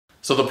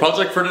So the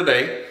project for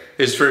today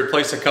is to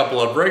replace a couple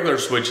of regular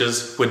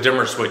switches with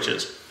dimmer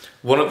switches.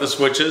 One of the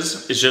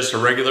switches is just a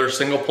regular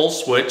single pole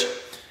switch,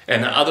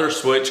 and the other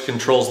switch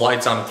controls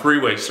lights on a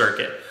three-way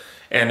circuit.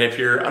 And if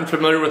you're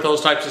unfamiliar with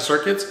those types of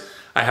circuits,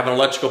 I have an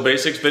electrical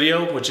basics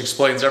video which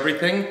explains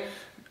everything.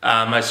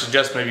 I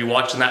suggest maybe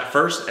watching that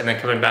first and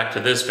then coming back to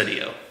this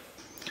video.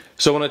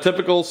 So in a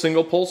typical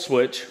single pole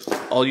switch,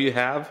 all you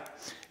have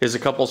is a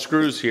couple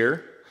screws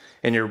here,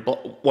 and your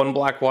one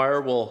black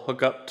wire will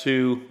hook up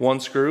to one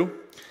screw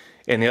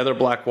and the other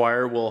black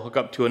wire will hook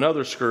up to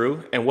another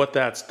screw, and what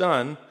that's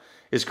done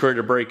is create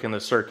a break in the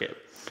circuit.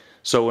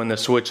 So when the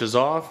switch is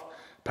off,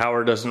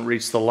 power doesn't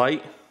reach the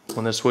light.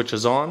 When the switch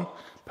is on,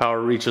 power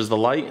reaches the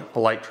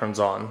light turns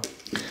on.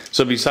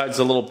 So besides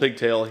the little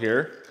pigtail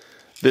here,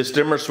 this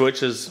dimmer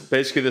switch is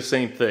basically the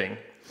same thing.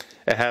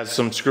 It has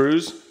some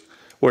screws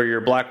where your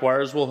black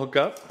wires will hook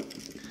up,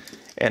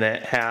 and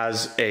it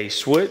has a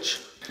switch.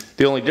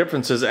 The only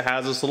difference is it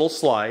has this little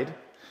slide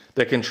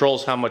that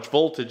controls how much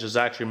voltage is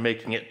actually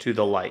making it to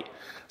the light.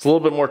 It's a little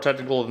bit more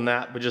technical than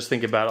that, but just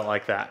think about it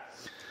like that.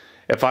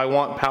 If I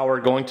want power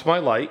going to my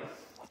light,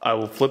 I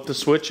will flip the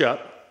switch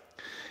up,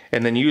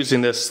 and then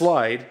using this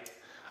slide,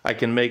 I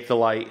can make the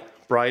light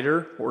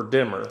brighter or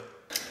dimmer.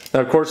 Now,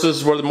 of course, this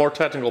is where the more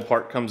technical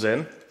part comes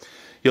in.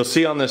 You'll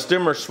see on this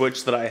dimmer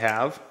switch that I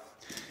have,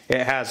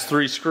 it has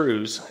 3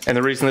 screws. And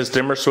the reason this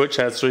dimmer switch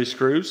has 3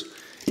 screws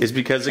is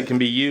because it can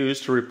be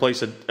used to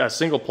replace a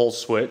single pole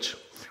switch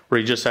where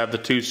you just have the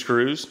 2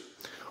 screws,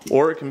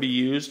 or it can be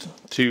used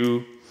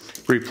to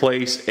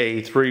replace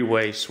a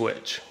 3-way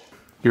switch.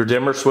 Your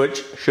dimmer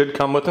switch should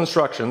come with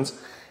instructions,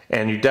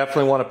 and you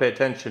definitely want to pay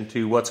attention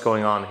to what's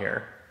going on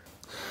here.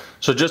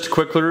 So just to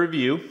quickly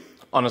review,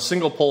 on a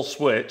single pole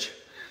switch,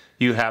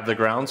 you have the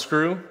ground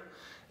screw,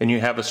 and you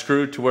have a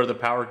screw to where the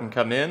power can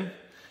come in,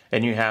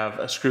 and you have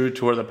a screw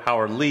to where the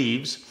power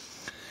leaves.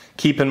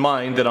 Keep in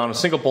mind that on a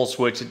single pole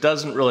switch, it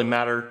doesn't really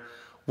matter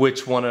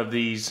which one of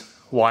these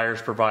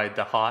wires provide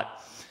the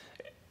hot,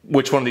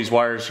 which one of these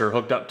wires are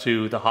hooked up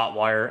to the hot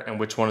wire, and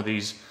which one of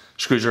these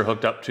screws are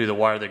hooked up to the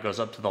wire that goes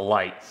up to the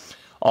light.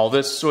 All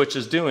this switch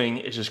is doing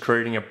is just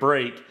creating a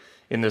break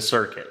in the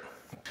circuit.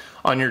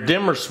 On your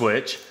dimmer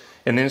switch,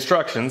 in the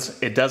instructions,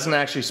 it doesn't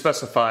actually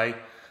specify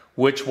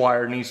which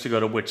wire needs to go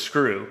to which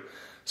screw.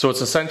 So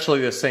it's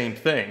essentially the same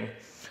thing.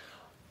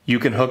 You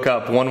can hook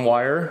up one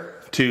wire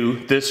to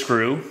this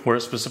screw where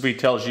it specifically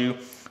tells you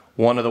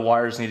one of the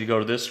wires need to go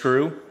to this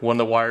screw, one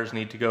of the wires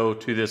need to go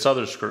to this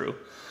other screw.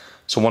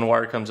 So one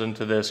wire comes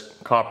into this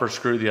copper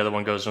screw, the other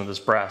one goes into this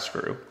brass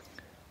screw.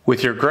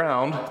 With your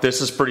ground, this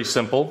is pretty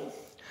simple.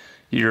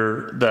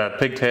 The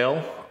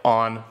pigtail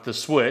on the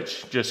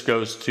switch just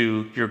goes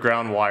to your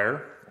ground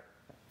wire.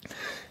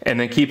 And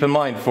then keep in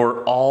mind,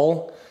 for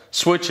all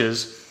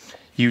switches,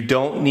 you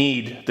don't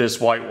need this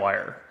white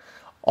wire.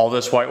 All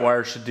this white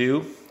wire should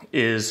do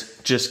is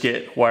just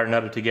get wire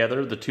nutted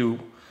together.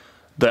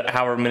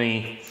 However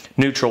many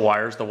neutral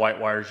wires, the white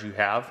wires you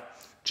have,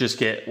 just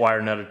get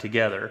wire nutted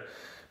together,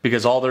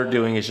 because all they're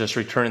doing is just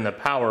returning the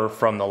power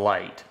from the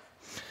light.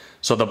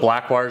 So the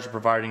black wires are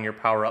providing your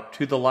power up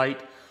to the light.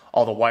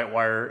 All the white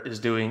wire is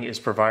doing is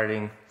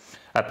providing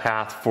a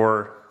path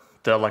for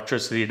the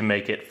electricity to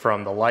make it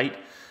from the light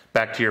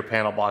back to your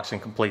panel box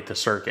and complete the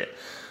circuit.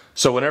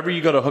 So whenever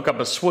you go to hook up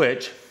a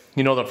switch,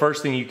 you know the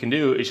first thing you can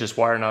do is just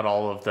wire nut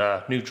all of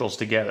the neutrals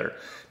together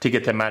to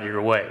get them out of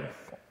your way.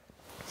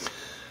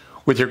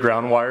 With your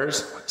ground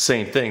wires,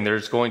 same thing.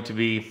 There's going to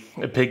be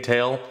a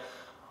pigtail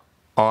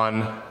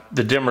on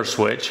the dimmer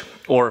switch,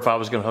 or if I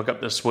was going to hook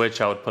up this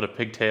switch, I would put a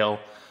pigtail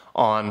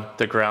on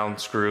the ground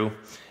screw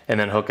and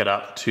then hook it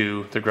up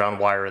to the ground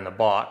wire in the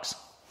box.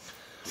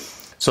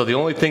 So the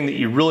only thing that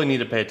you really need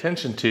to pay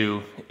attention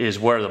to is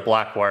where the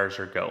black wires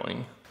are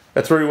going.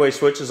 A 3-way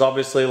switch is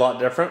obviously a lot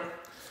different.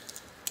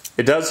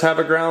 It does have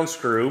a ground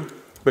screw,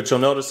 but you'll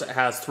notice it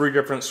has 3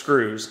 different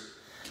screws.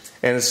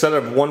 And instead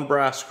of one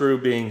brass screw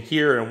being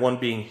here and one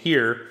being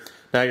here,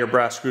 now your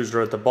brass screws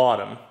are at the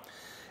bottom.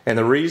 And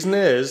the reason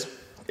is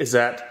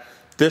that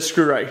this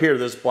screw right here,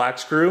 this black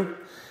screw,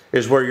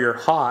 is where your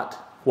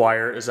hot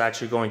wire is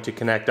actually going to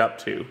connect up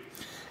to.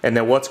 And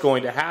then what's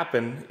going to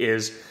happen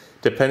is,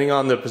 depending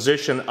on the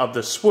position of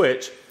the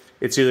switch,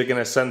 it's either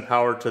going to send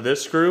power to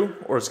this screw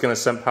or it's going to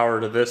send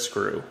power to this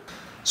screw.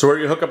 So where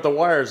you hook up the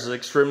wires is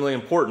extremely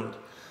important.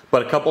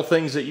 But a couple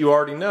things that you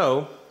already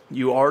know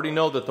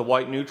that the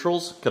white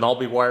neutrals can all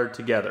be wired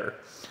together.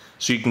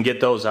 So you can get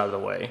those out of the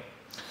way.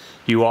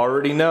 You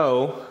already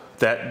know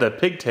that the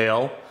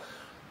pigtail,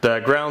 the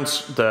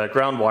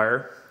ground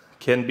wire,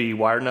 can be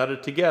wire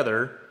nutted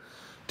together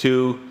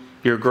to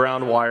your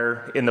ground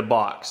wire in the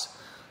box.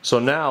 So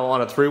now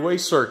on a 3-way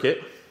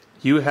circuit,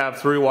 you have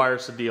 3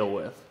 wires to deal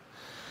with.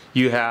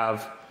 You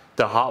have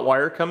the hot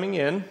wire coming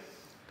in,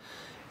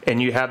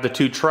 and you have the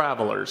 2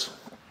 travelers.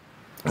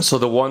 So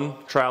the one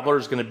traveler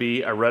is going to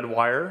be a red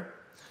wire,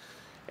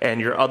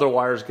 and your other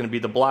wire is going to be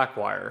the black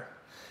wire.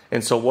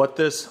 And so what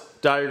this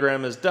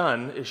diagram has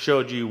done is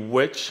showed you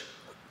which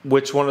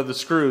one of the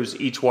screws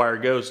each wire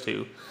goes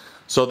to.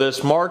 So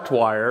this marked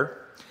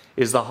wire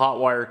is the hot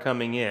wire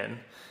coming in.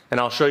 and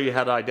I'll show you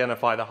how to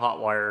identify the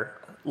hot wire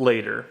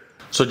later.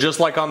 So just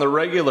like on the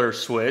regular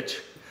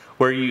switch,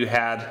 where you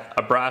had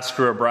a brass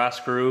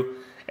screw,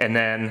 and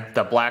then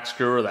the black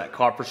screw or that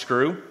copper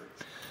screw,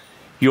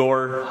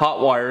 your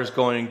hot wire is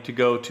going to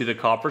go to the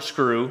copper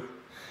screw,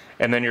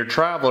 and then your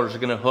travelers are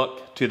going to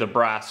hook to the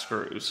brass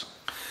screws.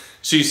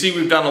 So you see,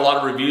 we've done a lot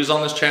of reviews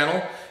on this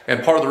channel,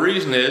 and part of the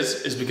reason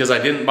is because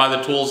I didn't buy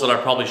the tools that I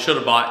probably should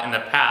have bought in the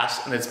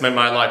past, and it's made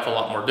my life a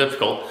lot more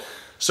difficult.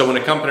 So when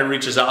a company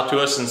reaches out to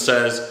us and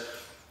says,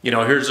 you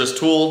know, here's this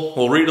tool,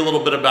 we'll read a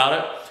little bit about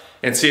it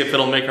and see if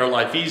it'll make our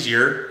life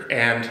easier,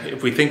 and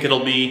if we think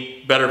it'll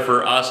be better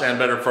for us and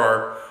better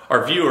for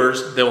our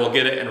viewers, then we'll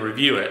get it and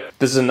review it.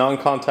 This is a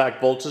non-contact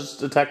voltage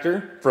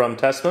detector from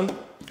TESMEN.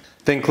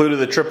 They included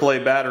the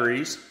AAA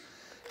batteries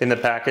in the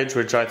package,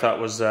 which I thought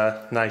was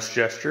a nice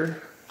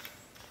gesture.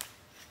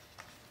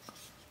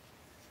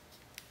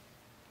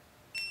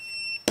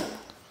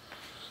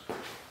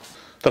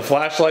 The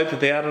flashlight that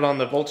they added on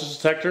the voltage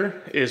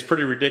detector is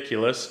pretty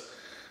ridiculous.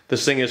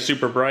 This thing is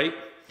super bright.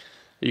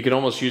 You can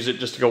almost use it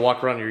just to go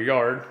walk around your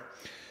yard.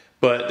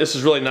 But this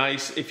is really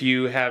nice if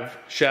you have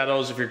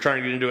shadows, if you're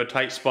trying to get into a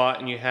tight spot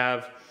and you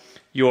have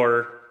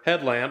your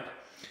headlamp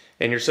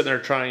and you're sitting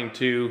there trying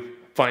to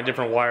find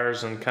different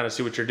wires and kind of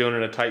see what you're doing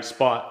in a tight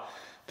spot.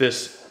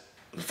 This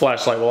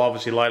flashlight will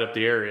obviously light up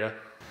the area.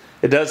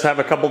 It does have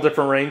a couple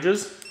different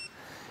ranges.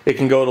 It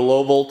can go to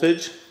low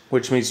voltage,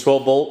 which means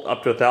 12 volt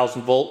up to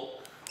 1000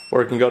 volt,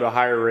 or it can go to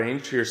higher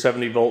range, your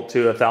 70 volt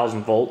to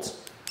 1000 volts.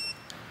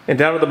 And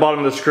down at the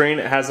bottom of the screen,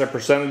 it has a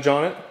percentage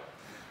on it.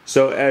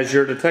 So as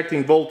you're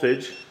detecting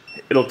voltage,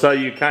 it'll tell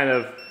you kind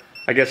of,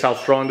 I guess, how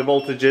strong the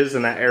voltage is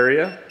in that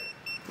area.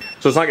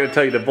 So it's not going to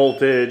tell you the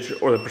voltage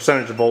or the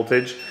percentage of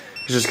voltage.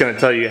 It's just going to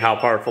tell you how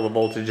powerful the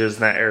voltage is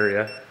in that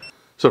area.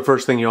 So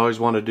first thing you always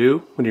want to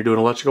do when you're doing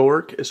electrical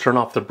work is turn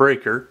off the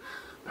breaker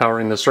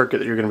powering the circuit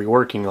that you're going to be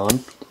working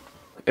on.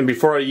 And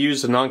before I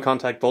use the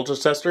non-contact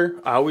voltage tester,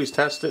 I always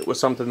test it with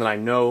something that I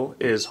know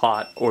is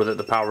hot or that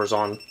the power's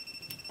on.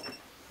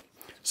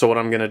 So what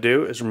I'm going to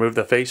do is remove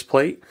the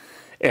faceplate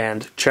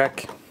and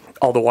check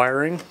all the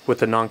wiring with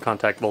the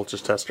non-contact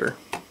voltage tester.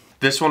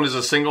 This one is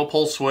a single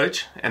pole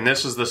switch, and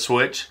this is the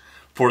switch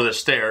for the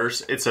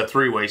stairs. It's a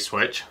three-way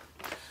switch.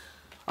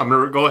 I'm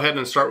going to go ahead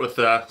and start with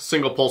the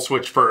single pole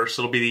switch first.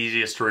 It'll be the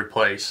easiest to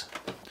replace.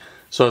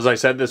 So as I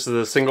said, this is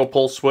a single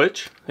pole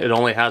switch. It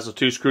only has the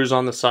 2 screws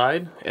on the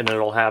side, and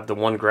it'll have the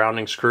 1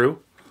 grounding screw.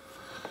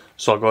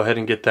 So I'll go ahead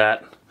and get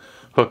that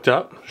hooked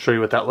up, show you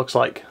what that looks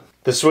like.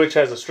 The switch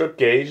has a strip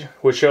gauge,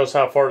 which shows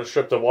how far to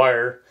strip the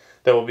wire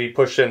that will be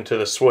pushed into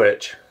the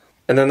switch.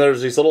 And then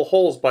there's these little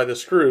holes by the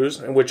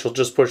screws, in which you'll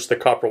just push the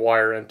copper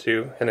wire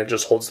into, and it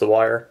just holds the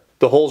wire.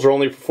 The holes are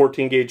only for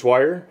 14 gauge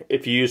wire.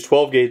 If you use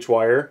 12 gauge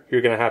wire,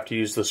 you're going to have to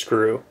use the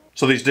screw.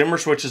 So these dimmer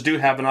switches do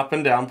have an up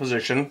and down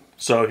position.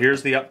 So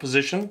here's the up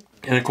position.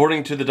 And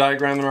according to the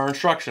diagram in our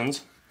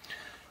instructions,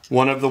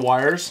 one of the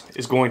wires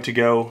is going to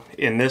go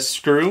in this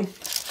screw,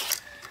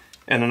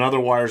 and another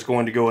wire is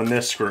going to go in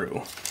this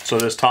screw. So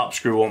this top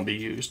screw won't be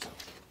used.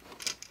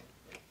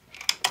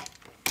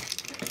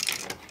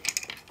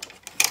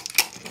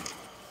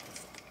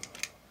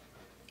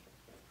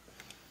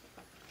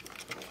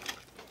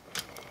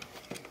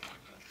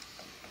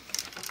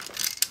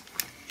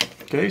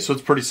 Okay, so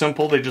it's pretty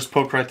simple. They just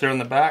poke right there in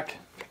the back.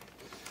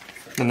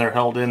 Then they're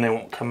held in, they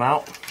won't come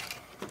out.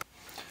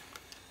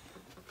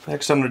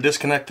 Next, I'm going to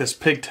disconnect this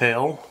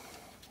pigtail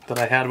that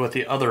I had with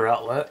the other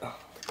outlet.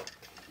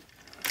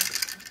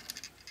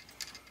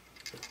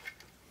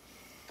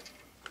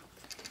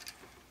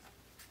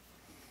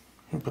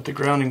 And put the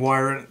grounding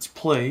wire in its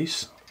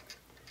place.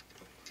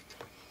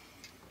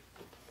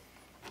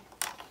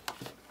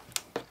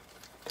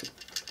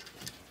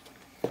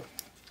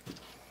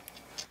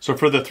 So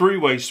for the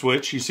three-way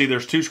switch, you see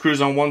there's 2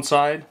 screws on one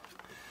side,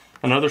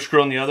 another screw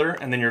on the other,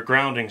 and then your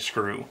grounding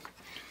screw.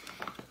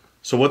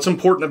 So what's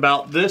important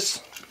about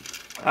this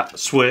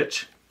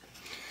switch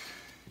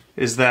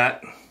is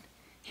that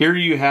here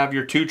you have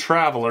your 2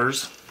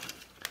 travelers,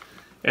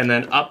 and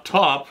then up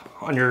top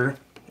on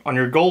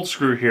your gold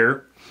screw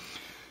here,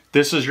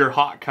 this is your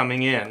hot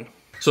coming in.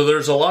 So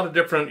there's a lot of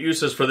different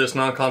uses for this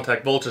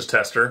non-contact voltage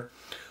tester.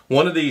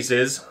 One of these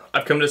is,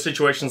 I've come to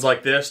situations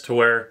like this to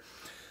where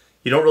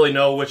you don't really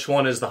know which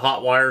one is the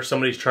hot wire.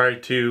 Somebody's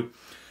tried to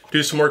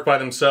do some work by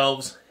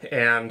themselves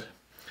and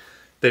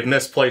they've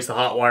misplaced the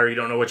hot wire. You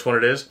don't know which one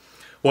it is.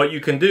 What you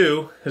can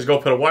do is go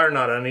put a wire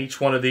nut on each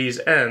one of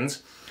these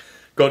ends,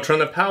 go turn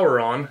the power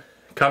on,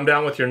 come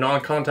down with your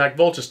non-contact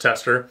voltage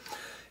tester,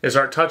 and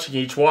start touching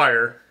each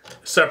wire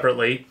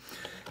separately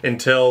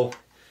until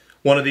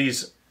one of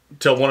these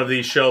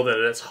show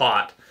that it's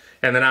hot.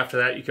 And then after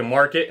that you can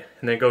mark it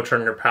and then go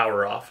turn your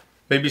power off.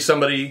 Maybe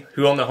somebody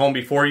who owned the home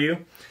before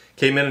you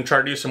came in and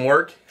tried to do some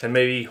work and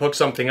maybe hook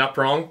something up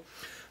wrong.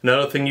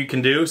 Another thing you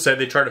can do, say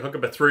they try to hook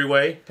up a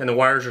 3-way and the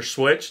wires are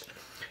switched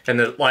and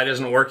the light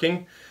isn't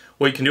working.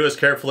 What you can do is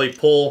carefully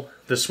pull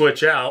the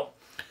switch out,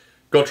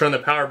 go turn the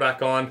power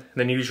back on, and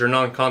then use your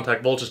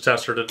non-contact voltage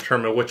tester to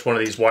determine which one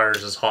of these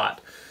wires is hot.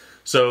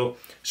 So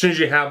As soon as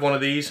you have one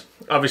of these,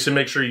 obviously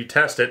make sure you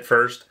test it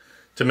first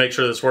to make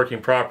sure that it's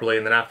working properly,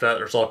 and then after that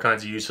there's all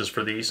kinds of uses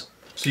for these.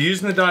 So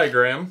using the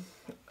diagram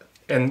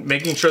and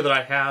making sure that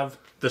I have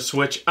the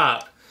switch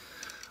up,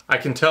 I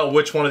can tell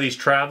which one of these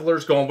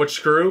travelers go on which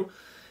screw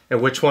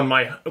and which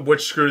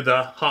screw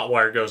the hot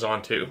wire goes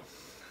onto.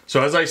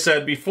 So as I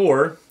said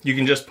before, you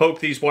can just poke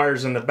these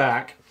wires in the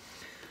back.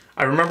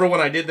 I remember when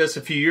I did this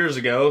a few years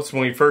ago, it's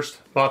when we first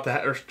bought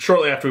or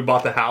shortly after we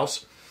bought the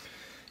house,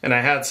 and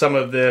I had some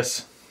of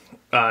this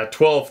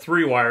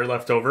 12-3 wire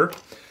left over,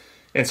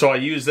 and so I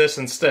used this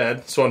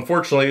instead. So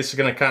unfortunately this is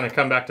going to kind of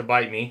come back to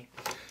bite me,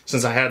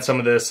 since I had some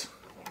of this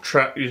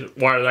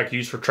wire that I could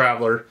use for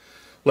traveler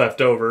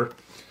left over.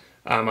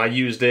 I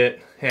used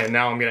it, and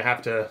now I'm going to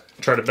have to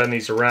try to bend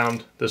these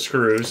around the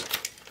screws.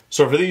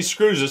 So for these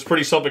screws, it's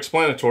pretty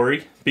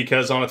self-explanatory,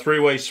 because on a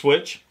 3-way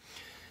switch,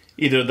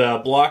 either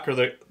the black or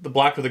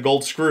the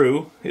gold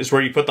screw is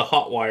where you put the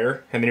hot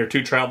wire, and then your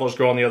 2 travelers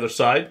go on the other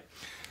side.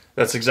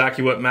 That's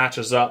exactly what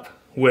matches up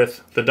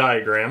with the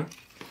diagram.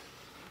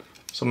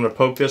 So I'm going to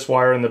poke this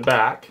wire in the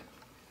back.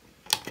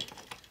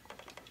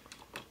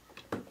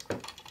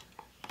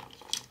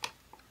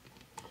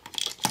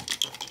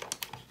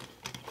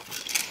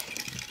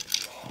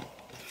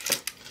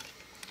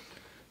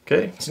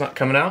 Okay, it's not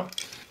coming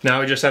out. Now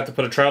we just have to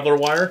put a traveler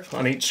wire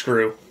on each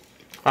screw.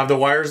 I have the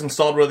wires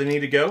installed where they need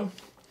to go.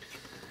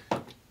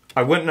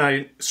 I went and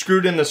I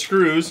screwed in the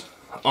screws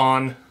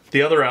on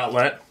the other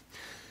outlet,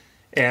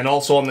 and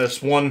also on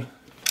this one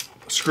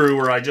screw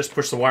where I just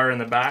pushed the wire in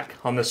the back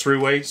on this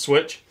 3-way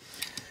switch.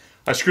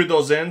 I screwed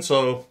those in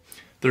so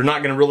they're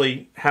not going to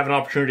really have an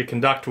opportunity to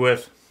conduct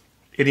with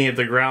any of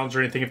the grounds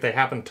or anything if they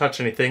happen to touch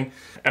anything.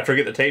 After I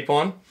get the tape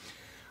on,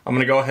 I'm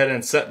going to go ahead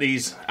and set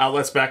these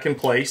outlets back in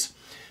place.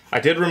 I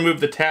did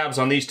remove the tabs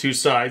on these 2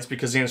 sides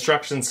because the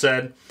instructions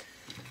said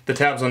the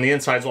tabs on the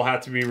insides will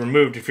have to be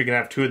removed if you're going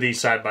to have 2 of these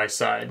side by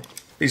side.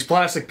 These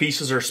plastic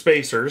pieces are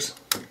spacers,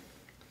 so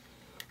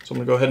I'm going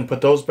to go ahead and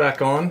put those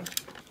back on.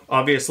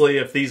 Obviously,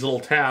 if these little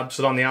tabs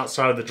sit on the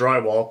outside of the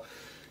drywall,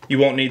 you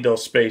won't need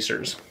those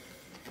spacers.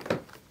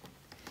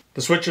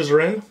 The switches are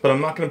in, but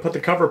I'm not going to put the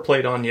cover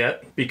plate on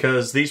yet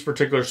because these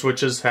particular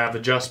switches have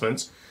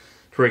adjustments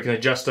where you can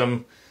adjust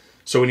them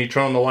so when you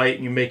turn on the light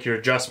and you make your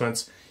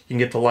adjustments, you can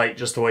get the light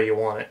just the way you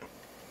want it.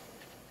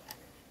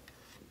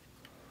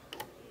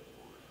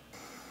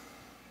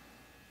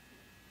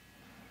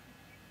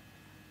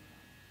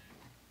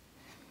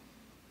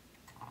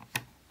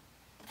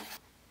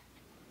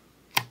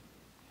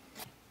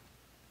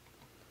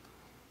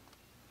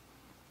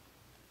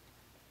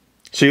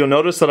 So you'll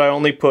notice that I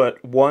only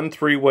put one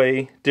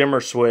 3-way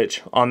dimmer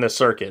switch on this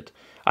circuit.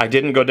 I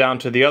didn't go down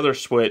to the other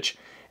switch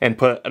and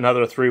put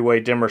another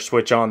 3-way dimmer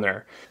switch on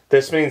there.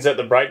 This means that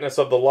the brightness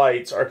of the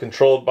lights are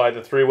controlled by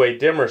the 3-way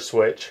dimmer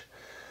switch,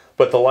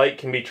 but the light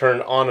can be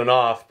turned on and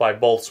off by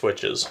both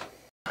switches.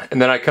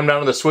 And then I come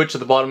down to the switch at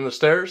the bottom of the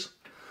stairs,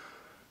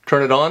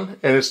 turn it on,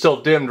 and it's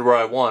still dimmed where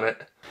I want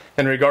it.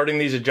 And regarding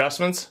these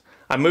adjustments,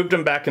 I moved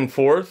them back and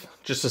forth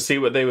just to see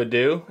what they would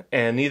do,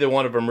 and neither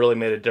one of them really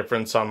made a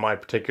difference on my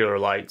particular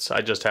lights.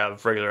 I just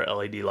have regular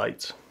LED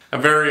lights.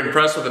 I'm very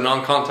impressed with the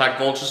non-contact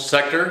voltage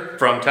detector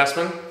from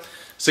TESMEN.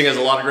 This thing has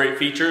a lot of great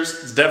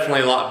features. It's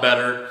definitely a lot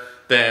better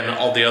than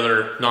all the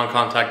other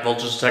non-contact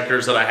voltage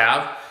detectors that I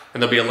have,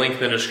 and there'll be a link in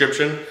the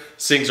description.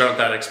 These things aren't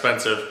that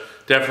expensive.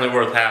 Definitely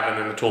worth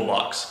having in the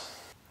toolbox.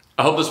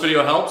 I hope this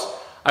video helps.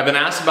 I've been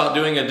asked about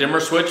doing a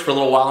dimmer switch for a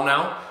little while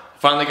now.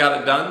 Finally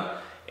got it done.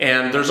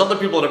 And there's other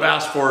people that have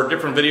asked for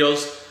different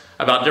videos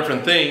about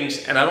different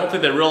things, and I don't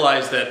think they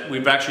realize that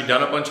we've actually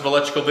done a bunch of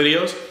electrical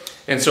videos.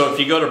 And so if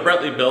you go to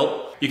Brettly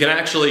Built, you can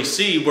actually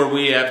see where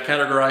we have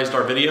categorized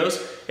our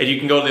videos, and you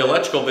can go to the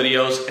electrical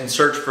videos and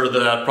search for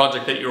the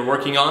project that you're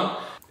working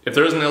on. If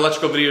there isn't an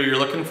electrical video you're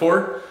looking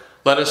for,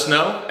 let us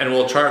know, and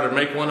we'll try to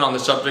make one on the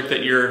subject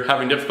that you're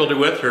having difficulty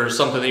with or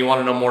something that you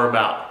want to know more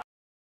about.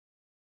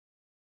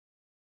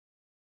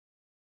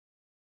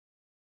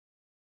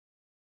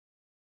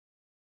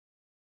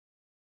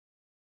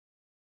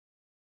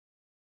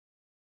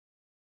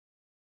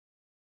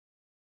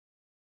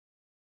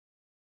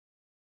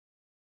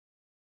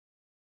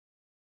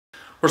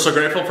 We're so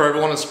grateful for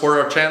everyone that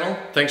supported our channel.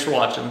 Thanks for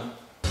watching.